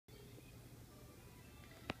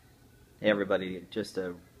Hey everybody, just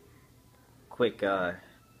a quick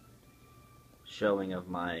showing of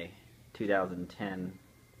my 2010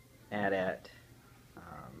 AT-AT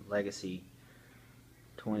Legacy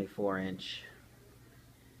 24-inch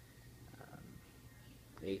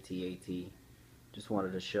AT-AT. Just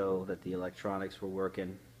wanted to show that the electronics were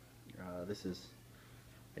working. I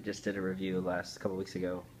just did a review last couple weeks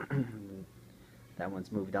ago. That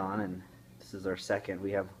one's moved on, and this is our second.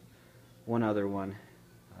 We have one other one.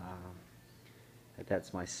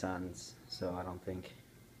 That's my son's, so I don't think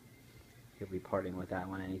he'll be parting with that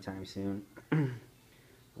one anytime soon. I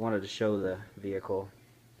wanted to show the vehicle,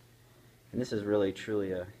 and this is really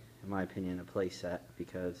truly in my opinion, a play set,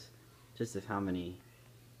 because just of how many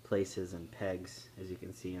places and pegs, as you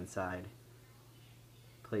can see inside,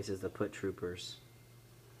 places to put troopers,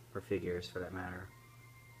 or figures for that matter.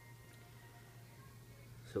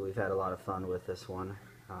 So we've had a lot of fun with this one.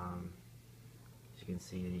 As you can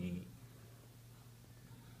see,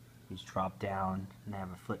 these drop down and they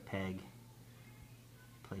have a foot peg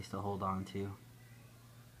place to hold on to.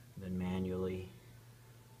 Then manually,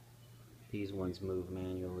 these ones move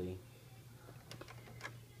manually.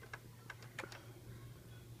 I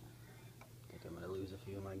think I'm going to lose a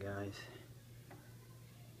few of my guys.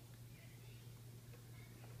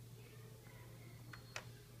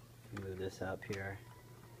 Move this up here.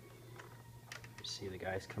 See the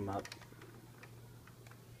guys come up.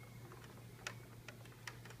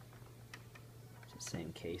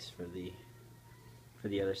 Same case for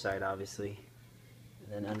the other side, obviously.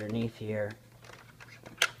 And then underneath here,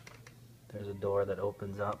 there's a door that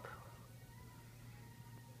opens up.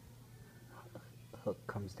 The hook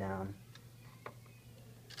comes down.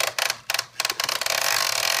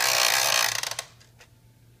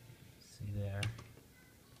 See there.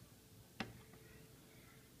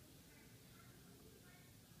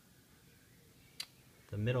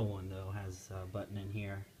 The middle one, though, has a button in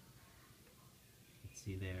here.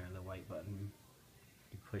 See there, the white button.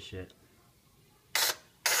 You push it.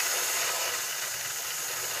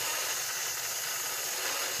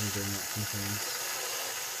 And bring up some things.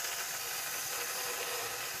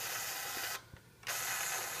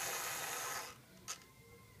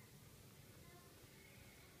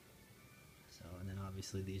 So, and then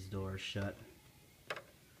obviously these doors shut.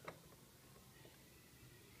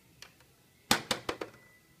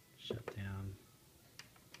 Shut down.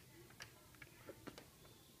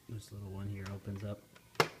 This little one here opens up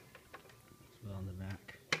as well in the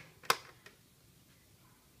back.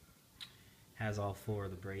 Has all four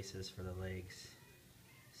of the braces for the legs.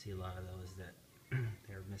 See a lot of those that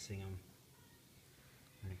they're missing them.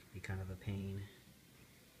 And it can be kind of a pain.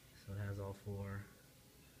 So it has all four.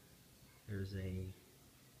 There's a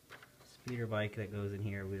speeder bike that goes in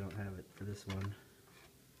here. We don't have it for this one.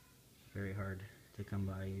 Very hard to come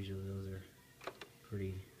by. Usually those are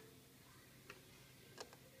pretty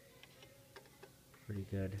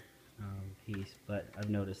good piece, but I've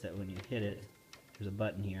noticed that when you hit it, there's a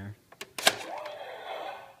button here.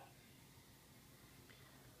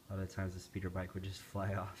 A lot of times the speeder bike would just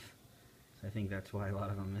fly off, so I think that's why a lot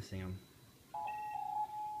of them are missing them.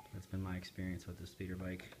 That's been my experience with the speeder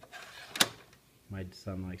bike. My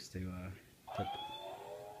son likes to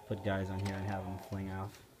put guys on here and have them fling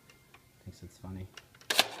off. Thinks it's funny.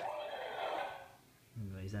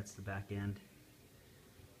 Anyways, that's the back end.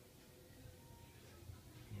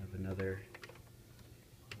 Another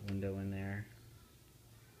window in there.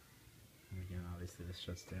 And again, obviously this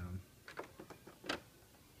shuts down.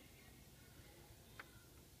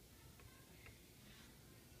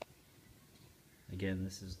 Again,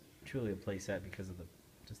 this is truly a play set because of the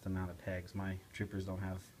just amount of pegs. My troopers don't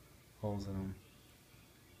have holes in them.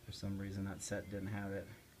 For some reason that set didn't have it.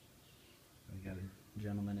 We got a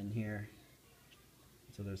gentleman in here.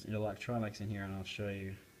 So there's electronics in here, and I'll show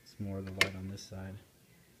you. It's more of the light on this side.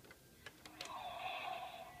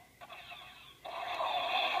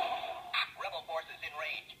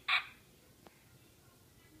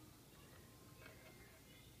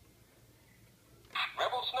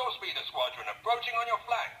 Snowspeeder Squadron approaching on your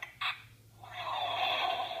flank.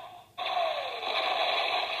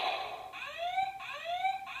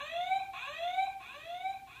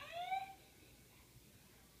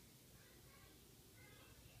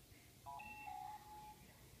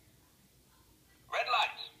 Red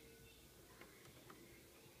lights.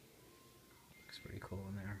 Looks pretty cool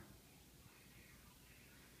in there.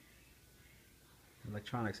 The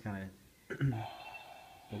electronics kind of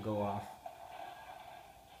will go off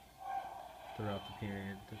throughout the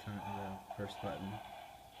period, the first button.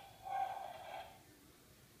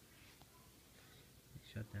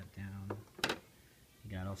 Shut that down.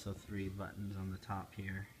 You got also 3 buttons on the top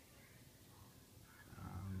here.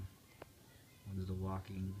 One's the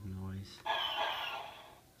walking noise.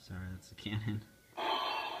 Sorry, that's a cannon. Yeah.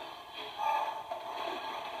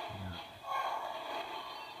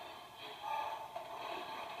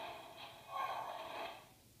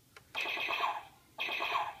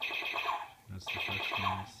 That's the first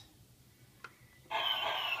noise.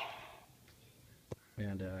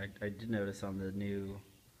 And I did notice on the new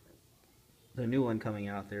one coming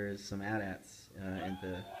out, there is some AT-ATs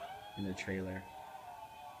in the trailer,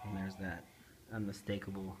 and there's that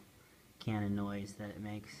unmistakable cannon noise that it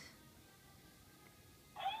makes.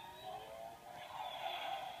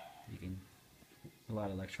 You can, a lot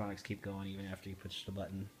of electronics keep going even after you push the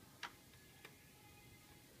button.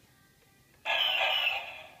 So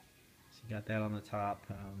you got that on the top,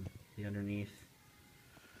 the underneath.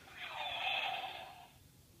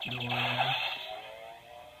 Door. And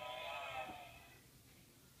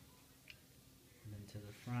then to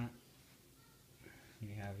the front,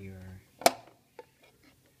 you have your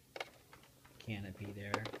canopy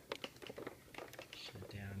there. Shut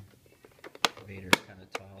down. Vader's kind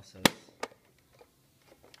of tall, so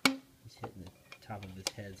he's hitting the top of his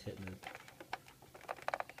head's hitting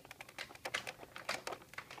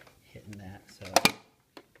that, so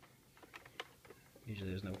usually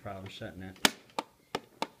there's no problem shutting it.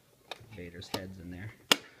 Vader's head's in there.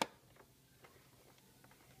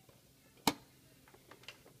 There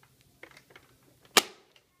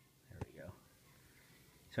we go.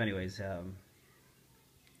 So anyways,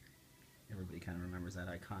 everybody kind of remembers that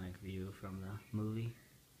iconic view from the movie.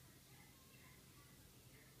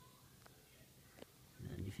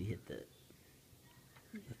 And if you hit the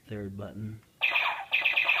third button,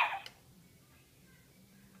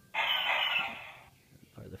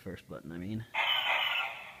 or the first button, I mean.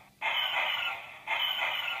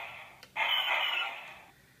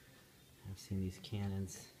 I've seen these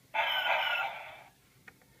cannons.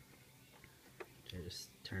 They just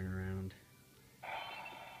turn around.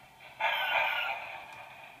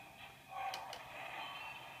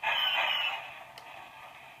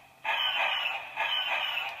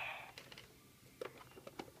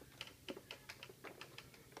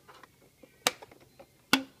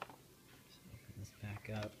 Open this back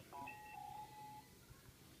up.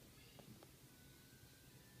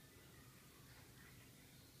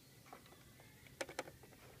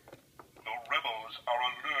 Are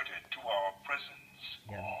alerted to our presence.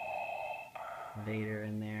 Yeah. Vader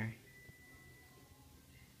in there.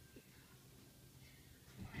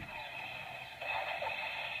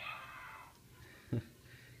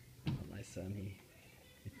 My son, he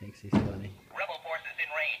thinks he's funny. Rebel forces in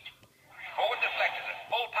range. Forward deflectors at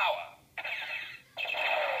full power.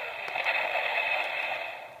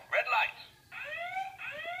 Red lights.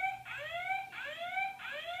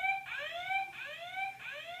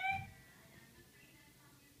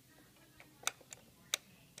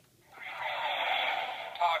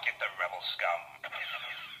 Target the rebel scum.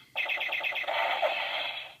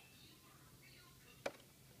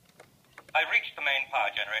 I've reached the main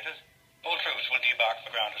power generators. All troops will debark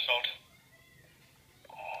for ground assault.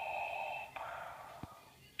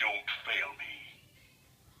 Don't fail me.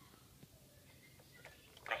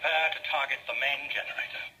 Prepare to target the main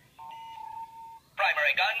generator.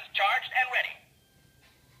 Primary guns charged and ready.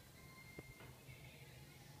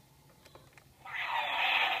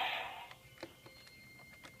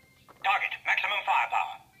 Target, maximum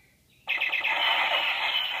firepower.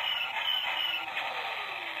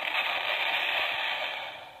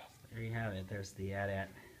 There you have it. There's the AT-AT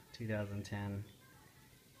 2010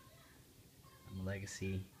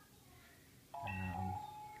 Legacy. I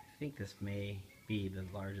think this may be the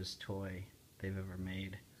largest toy they've ever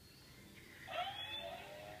made.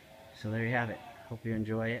 So there you have it. Hope you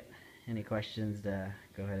enjoy it. Any questions,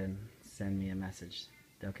 go ahead and send me a message.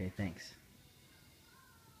 Okay, thanks.